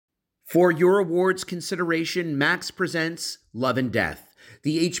For your awards consideration, Max presents Love and Death,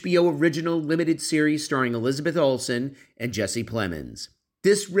 the HBO original limited series starring Elizabeth Olsen and Jesse Plemons.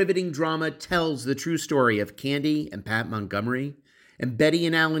 This riveting drama tells the true story of Candy and Pat Montgomery, and Betty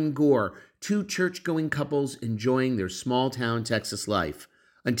and Alan Gore, two church-going couples enjoying their small-town Texas life,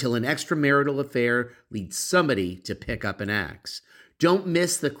 until an extramarital affair leads somebody to pick up an axe. Don't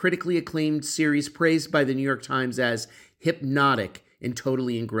miss the critically acclaimed series praised by the New York Times as hypnotic and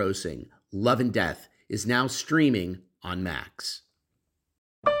totally engrossing. Love and Death is now streaming on Max.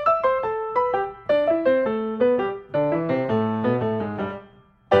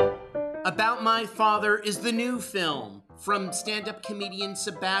 About My Father is the new film from stand-up comedian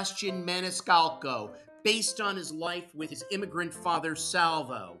Sebastian Maniscalco, based on his life with his immigrant father,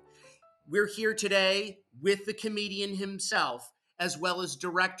 Salvo. We're here today with the comedian himself, as well as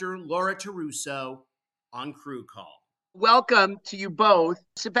director Laura Terruso on Crew Call. Welcome to you both.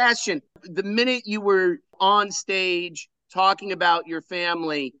 Sebastian, the minute you were on stage talking about your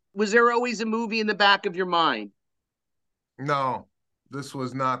family, was there always a movie in the back of your mind? No, this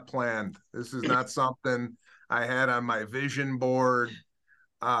was not planned. This is not something I had on my vision board.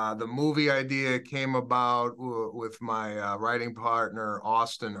 The movie idea came about with my writing partner,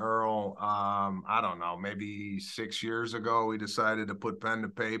 Austin Earl. I don't know, maybe 6 years ago, we decided to put pen to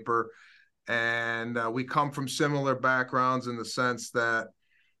paper. And we come from similar backgrounds in the sense that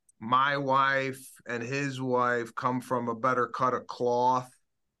my wife and his wife come from a better cut of cloth,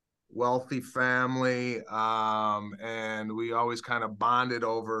 wealthy family, and we always kind of bonded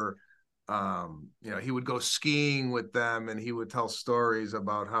over he would go skiing with them and he would tell stories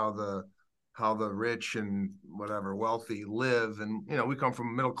about how the rich and whatever wealthy live. And we come from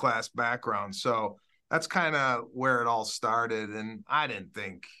a middle class background, so that's kind of where it all started. And I didn't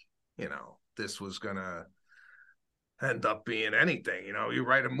think this was gonna end up being anything. You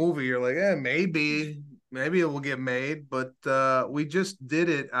write a movie, you're like, maybe it will get made, but we just did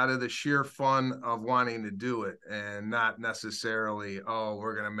it out of the sheer fun of wanting to do it, and not necessarily,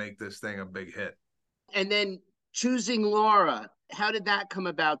 we're gonna make this thing a big hit. And then choosing Laura, how did that come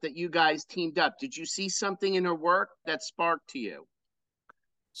about that you guys teamed up? Did you see something in her work that sparked to you?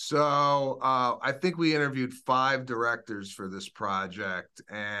 So I think we interviewed 5 directors for this project,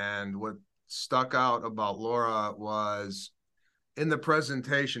 and what stuck out about Laura was in the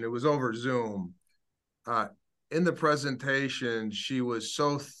presentation, it was over Zoom. In the presentation, she was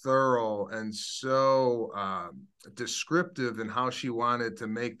so thorough and so descriptive in how she wanted to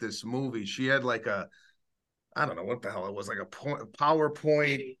make this movie. She had like I don't know what the hell it was, like a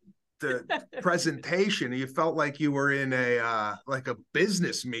PowerPoint presentation. You felt like you were in a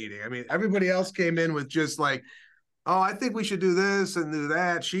business meeting. I mean, everybody else came in with just like, I think we should do this and do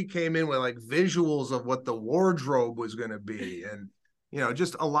that. She came in with like visuals of what the wardrobe was going to be, and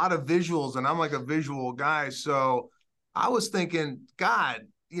just a lot of visuals. And I'm like a visual guy, so I was thinking, God,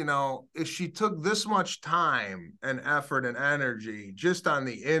 if she took this much time and effort and energy just on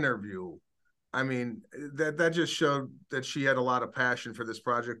the interview, I mean, that just showed that she had a lot of passion for this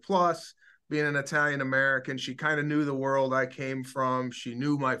project. Plus, being an Italian American, she kind of knew the world I came from. She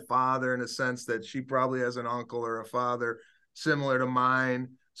knew my father in a sense that she probably has an uncle or a father similar to mine.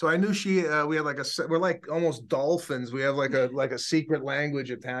 So I knew we had we're like almost dolphins. We have like a secret language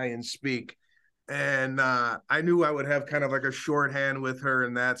Italians speak. And I knew I would have kind of like a shorthand with her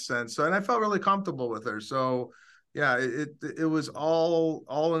in that sense. So, and I felt really comfortable with her. So yeah, it was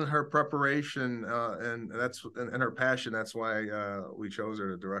all in her preparation, and that's and her passion. That's why we chose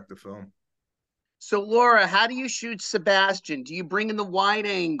her to direct the film. So Laura, how do you shoot Sebastian? Do you bring in the wide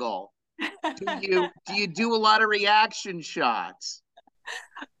angle? Do you do a lot of reaction shots?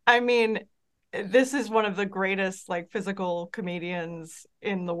 I mean, this is one of the greatest physical comedians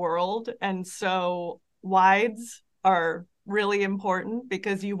in the world, and so wides are really important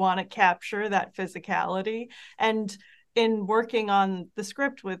because you want to capture that physicality. And in working on the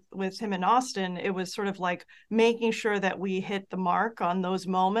script with him and Austin, it was sort of like making sure that we hit the mark on those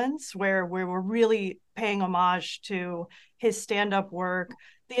moments where we were really paying homage to his stand-up work.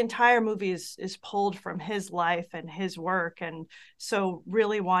 The entire movie is pulled from his life and his work, and so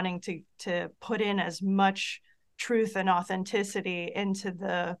really wanting to put in as much truth and authenticity into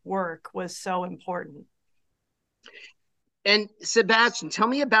the work was so important. And Sebastian, tell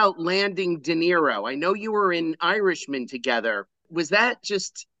me about landing De Niro. I know you were in Irishman together. Was that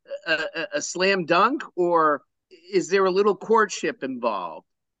just a slam dunk, or is there a little courtship involved?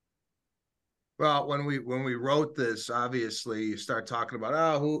 Well, when we wrote this, obviously you start talking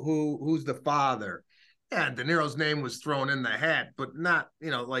about who's the father. Yeah, De Niro's name was thrown in the hat, but not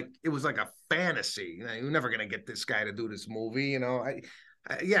like it was like a fantasy. You're never gonna get this guy to do this movie.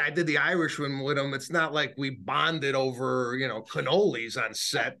 Yeah, I did the Irishman with him. It's not like we bonded over, cannolis on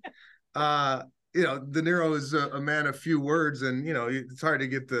set. Uh, De Niro is a man of few words, and it's hard to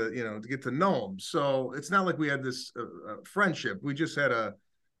get to know him. So it's not like we had this friendship. We just had a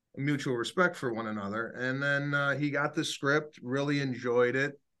mutual respect for one another. And then he got the script, really enjoyed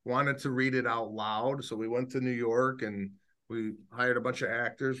it, wanted to read it out loud. So we went to New York and we hired a bunch of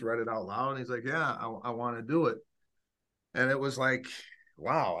actors, read it out loud. And he's like, yeah, I want to do it. And it was like,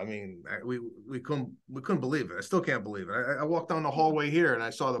 wow. I mean, we couldn't believe it. I still can't believe it. I walked down the hallway here and I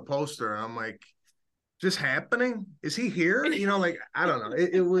saw the poster and I'm like, just happening? Is he here? Like, I don't know.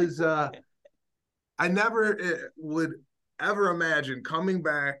 It was, I never would ever imagine coming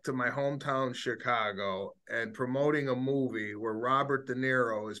back to my hometown, Chicago, and promoting a movie where Robert De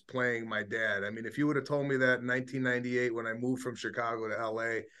Niro is playing my dad. I mean, if you would have told me that in 1998 when I moved from Chicago to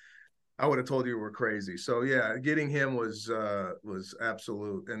LA, I would have told you we're crazy. So yeah, getting him was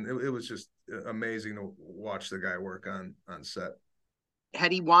absolute, and it was just amazing to watch the guy work on set.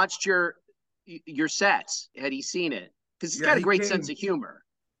 Had he watched your sets? Had he seen it? Because he's got a great sense of humor.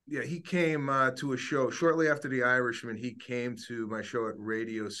 Yeah, he came to a show shortly after The Irishman. He came to my show at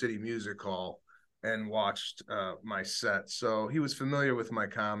Radio City Music Hall and watched my set. So he was familiar with my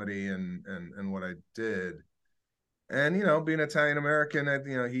comedy and what I did. And being Italian American,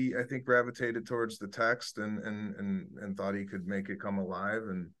 he I think gravitated towards the text and thought he could make it come alive.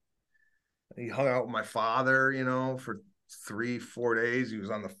 And he hung out with my father, for 3-4 days. He was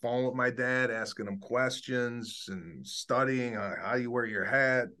on the phone with my dad, asking him questions and studying how you wear your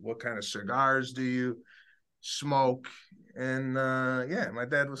hat, what kind of cigars do you smoke. And my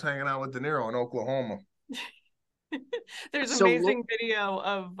dad was hanging out with De Niro in Oklahoma. There's amazing video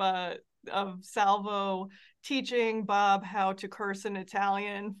of Salvo teaching Bob how to curse in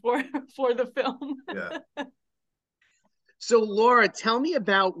Italian for the film. Yeah. So Laura, tell me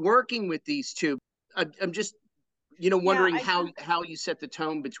about working with these two. I'm just wondering how you set the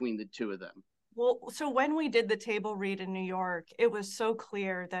tone between the two of them. Well, so when we did the table read in New York, it was so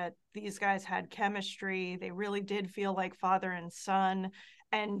clear that these guys had chemistry. They really did feel like father and son,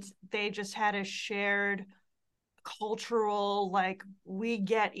 and they just had a shared cultural, like, we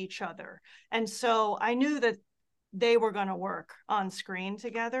get each other. And so I knew that they were going to work on screen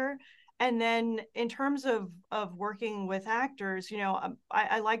together. And then in terms of working with actors,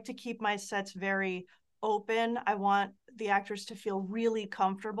 I like to keep my sets very open. I want the actors to feel really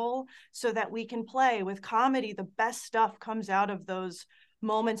comfortable so that we can play. With comedy, the best stuff comes out of those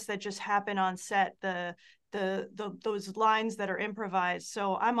moments that just happen on set, those lines that are improvised.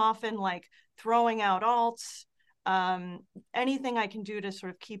 So I'm often like throwing out alts, anything I can do to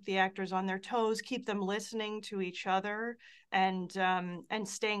sort of keep the actors on their toes, keep them listening to each other, and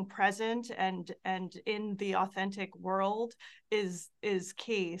staying present and in the authentic world is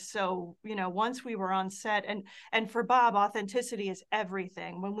key. So once we were on set, and for Bob, authenticity is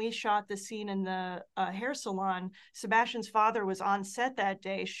everything. When we shot the scene in the hair salon, Sebastian's father was on set that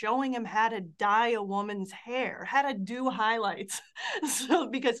day showing him how to dye a woman's hair, how to do highlights. So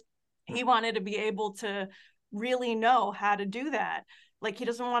because he wanted to be able to really know how to do that. Like, he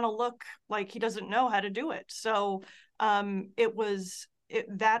doesn't want to look like he doesn't know how to do it. So it was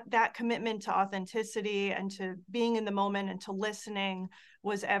that commitment to authenticity and to being in the moment and to listening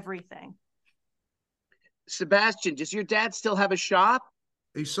was everything. Sebastian, does your dad still have a shop?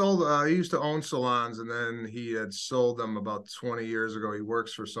 He sold, he used to own salons, and then he had sold them about 20 years ago. He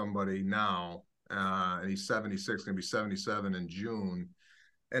works for somebody now, and he's 76, going to be 77 in June.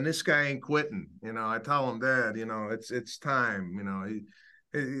 And this guy ain't quitting. I tell him, Dad, it's time.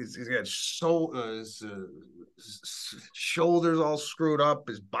 He's got his shoulders all screwed up.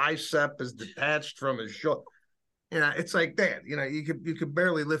 His bicep is detached from his shoulder. It's like, Dad, you could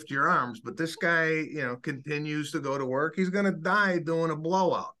barely lift your arms, but this guy, continues to go to work. He's going to die doing a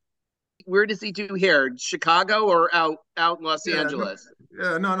blowout. Where does he do here? Chicago or out in Los Angeles?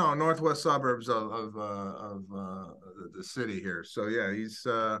 No, northwest suburbs of the city here. So yeah, he's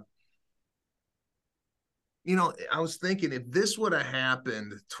I was thinking, if this would have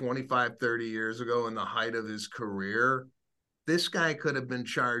happened 25, 30 years ago in the height of his career, this guy could have been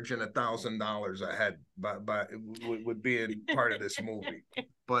charging $1,000 a head by would be a part of this movie.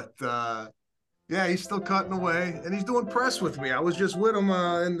 But yeah, he's still cutting away, and he's doing press with me. I was just with him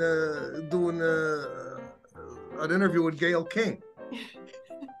and doing an interview with Gayle King.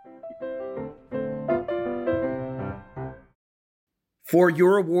 For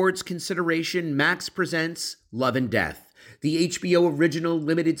your awards consideration, Max presents Love and Death, the HBO original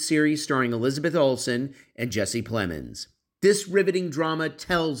limited series starring Elizabeth Olsen and Jesse Plemons. This riveting drama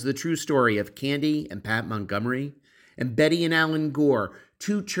tells the true story of Candy and Pat Montgomery, and Betty and Alan Gore,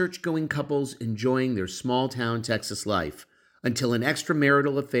 two church-going couples enjoying their small-town Texas life until an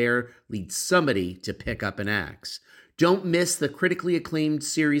extramarital affair leads somebody to pick up an axe. Don't miss the critically acclaimed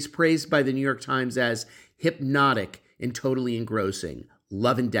series praised by the New York Times as hypnotic and totally engrossing.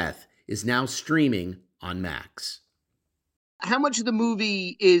 Love and Death is now streaming on Max. How much of the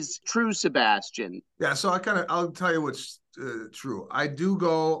movie is true, Sebastian? Yeah, so I'll tell you what's true. I do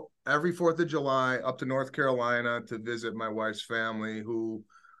go every 4th of July up to North Carolina to visit my wife's family who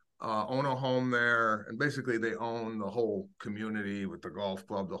own a home there, and basically they own the whole community with the golf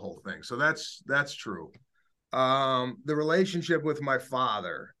club, the whole thing. So that's true. The relationship with my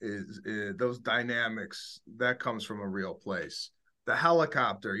father is those dynamics that comes from a real place. The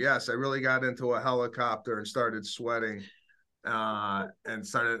helicopter, yes, I really got into a helicopter and started sweating and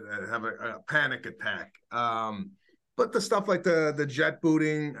started having a panic attack. But the stuff like the jet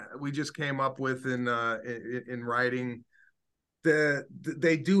booting we just came up with in writing.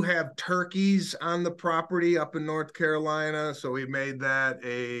 They do have turkeys on the property up in North Carolina, so we made that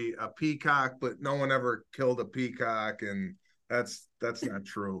a peacock, but no one ever killed a peacock, and that's not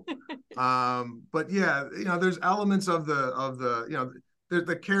true. But yeah, there's elements of the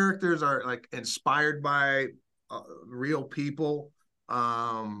the characters are like inspired by real people,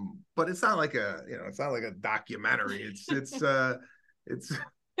 but it's not like a documentary. It's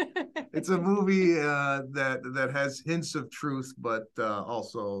it's a movie that has hints of truth, but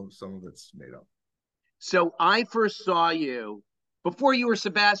also some of it's made up. So I first saw you before you were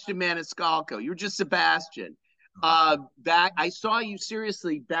Sebastian Maniscalco. You were just Sebastian. I saw you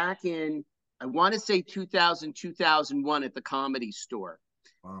seriously back in, I want to say 2000, 2001 at the Comedy Store.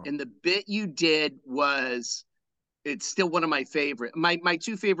 Wow. And the bit you did was, it's still one of my favorite. My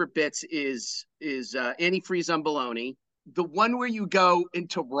two favorite bits is antifreeze on bologna. The one where you go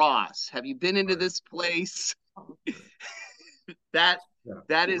into Ross. Have you been into this place? That's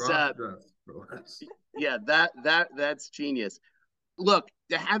genius. Look,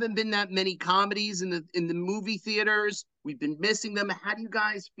 there haven't been that many comedies in the movie theaters. We've been missing them. How do you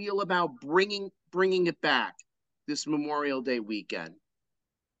guys feel about bringing it back this Memorial Day weekend?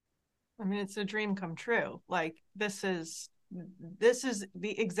 I mean, it's a dream come true. Like, this is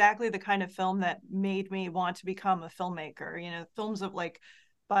exactly the kind of film that made me want to become a filmmaker. Films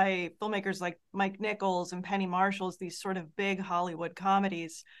by filmmakers like Mike Nichols and Penny Marshall's, these sort of big Hollywood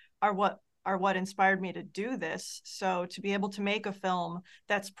comedies are what inspired me to do this. So to be able to make a film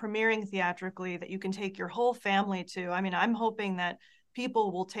that's premiering theatrically, that you can take your whole family to, I mean, I'm hoping that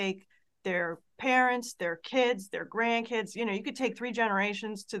people will take their parents, their kids, their grandkids. You could take 3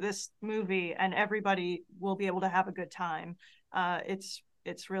 generations to this movie and everybody will be able to have a good time. It's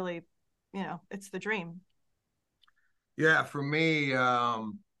really, it's the dream. Yeah, for me,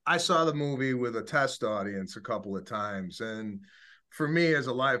 I saw the movie with a test audience a couple of times, and for me as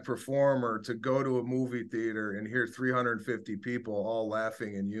a live performer to go to a movie theater and hear 350 people all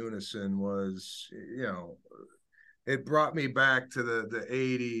laughing in unison was, it brought me back to the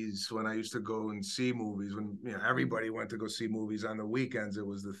 80s when I used to go and see movies, when everybody went to go see movies on the weekends. It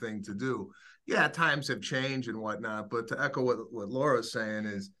was the thing to do. Yeah, times have changed and whatnot, but to echo what Laura's saying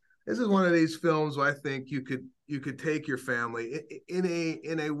is, this is one of these films where I think you could take your family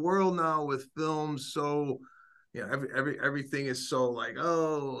in a world now with films so everything is so like,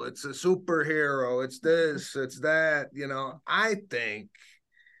 oh, it's a superhero, it's this, it's that. I think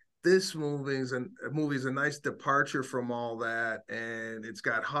this movie's a nice departure from all that, and it's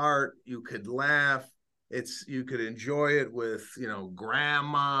got heart. You could laugh. You could enjoy it with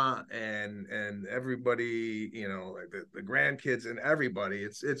grandma and everybody, like the grandkids and everybody.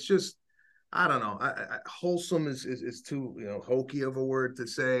 It's just, I don't know. Wholesome is too hokey of a word to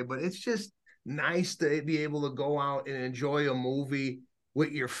say, but it's just nice to be able to go out and enjoy a movie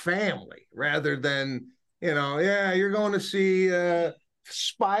with your family rather than you're going to see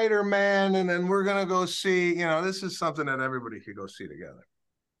Spider-Man and then we're going to go see, this is something that everybody could go see together.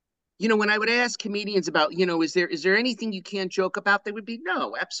 When I would ask comedians about, is there anything you can't joke about, they would be,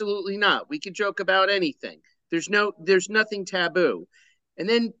 no, absolutely not. We could joke about anything. There's nothing taboo. And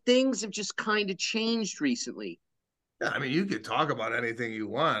then things have just kind of changed recently. Yeah, I mean, you could talk about anything you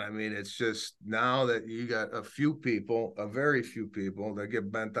want. I mean, it's just now that you got a very few people that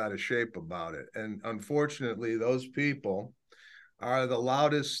get bent out of shape about it. And unfortunately, those people are the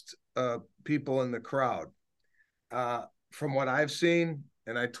loudest people in the crowd. From what I've seen,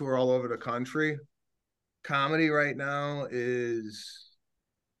 and I tour all over the country, comedy right now is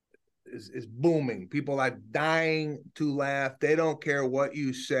booming. People are dying to laugh. They don't care what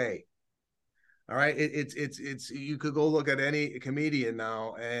you say. All right, it's you could go look at any comedian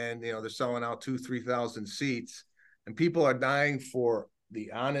now, and they're selling out 2,000-3,000 seats, and people are dying for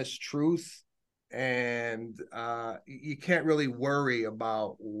the honest truth, and you can't really worry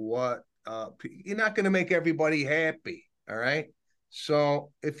about what you're not going to make everybody happy. All right.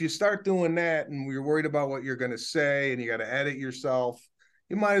 So if you start doing that and you're worried about what you're going to say and you got to edit yourself,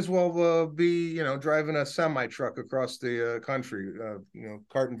 you might as well be, driving a semi truck across the country,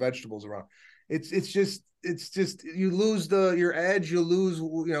 carting vegetables around. It's just you lose your edge. You lose,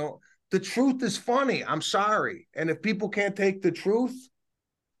 the truth is funny. I'm sorry. And if people can't take the truth,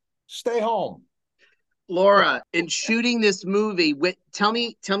 stay home. Laura, in shooting this movie, tell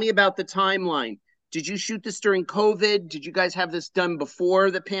me about the timeline. Did you shoot this during COVID? Did you guys have this done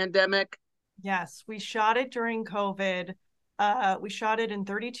before the pandemic? Yes, we shot it during COVID. We shot it in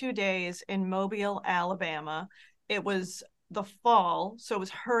 32 days in Mobile, Alabama. It was the fall, so it was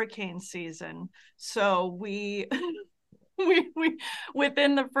hurricane season. So we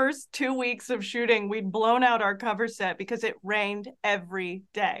within the first 2 weeks of shooting, we'd blown out our cover set because it rained every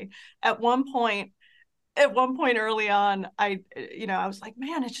day. At one point early on, I was like,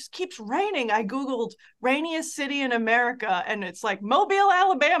 man, it just keeps raining. I Googled rainiest city in America, and it's like Mobile,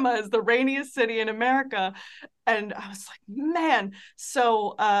 Alabama is the rainiest city in America. And I was like, man.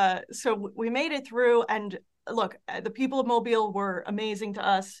 So we made it through, and look, the people of Mobile were amazing to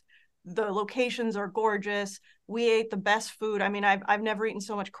us. The locations are gorgeous. We ate the best food. I mean, I've never eaten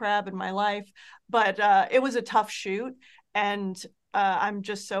so much crab in my life, but it was a tough shoot. And I'm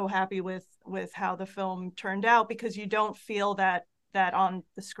just so happy with how the film turned out, because you don't feel that on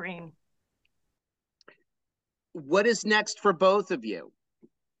the screen. What is next for both of you,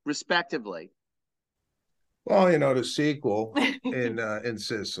 respectively? Well, the sequel in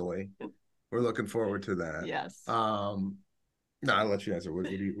Sicily. We're looking forward to that. Yes. No, I'll let you answer. What are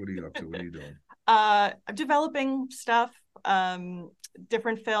you up to? What are you doing? I'm developing stuff,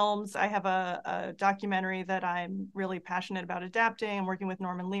 different films. I have a documentary that I'm really passionate about adapting. I'm working with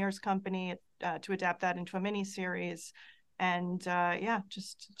Norman Lear's company to adapt that into a mini series, and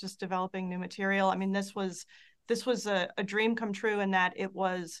just developing new material. I mean, this was a dream come true in that it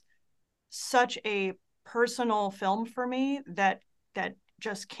was such a personal film for me that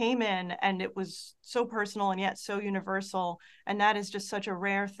just came in, and it was so personal and yet so universal. And that is just such a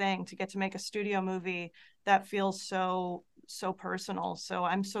rare thing, to get to make a studio movie that feels so personal. So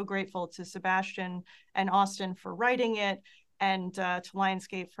I'm so grateful to Sebastian and Austin for writing it, and to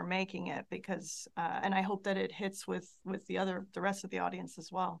Lionsgate for making it, because and I hope that it hits with the rest of the audience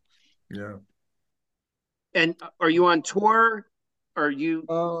as well. Yeah. And are you on tour? Are you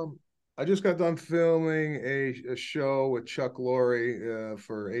I just got done filming a show with Chuck Lorre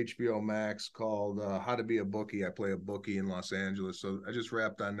for HBO Max called How to Be a Bookie. I play a bookie in Los Angeles, so I just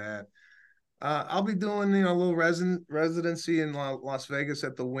wrapped on that. I'll be doing a little residency in Las Vegas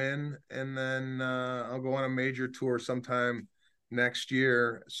at the Wynn, and then I'll go on a major tour sometime next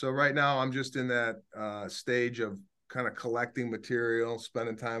year. So right now I'm just in that stage of kind of collecting material,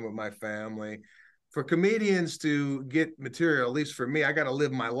 spending time with my family. For comedians to get material, at least for me, I got to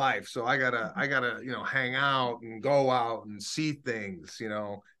live my life. So I gotta, hang out and go out and see things.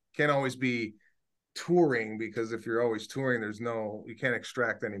 Can't always be touring, because if you're always touring, you can't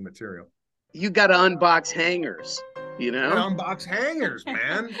extract any material. You got to unbox hangers, Unbox hangers,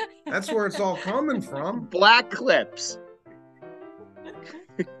 man. That's where it's all coming from. Black clips.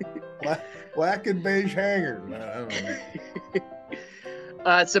 Black and beige hangers. I don't know.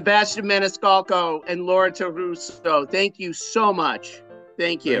 Sebastian Maniscalco and Laura Terruso, thank you so much.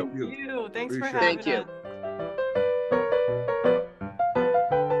 Thank you. Thank you. Thanks for Appreciate having it.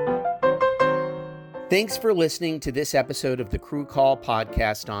 us. Thanks for listening to this episode of the Crew Call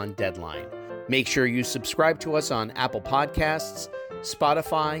podcast on Deadline. Make sure you subscribe to us on Apple Podcasts,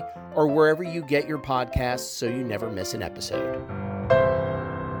 Spotify, or wherever you get your podcasts so you never miss an episode.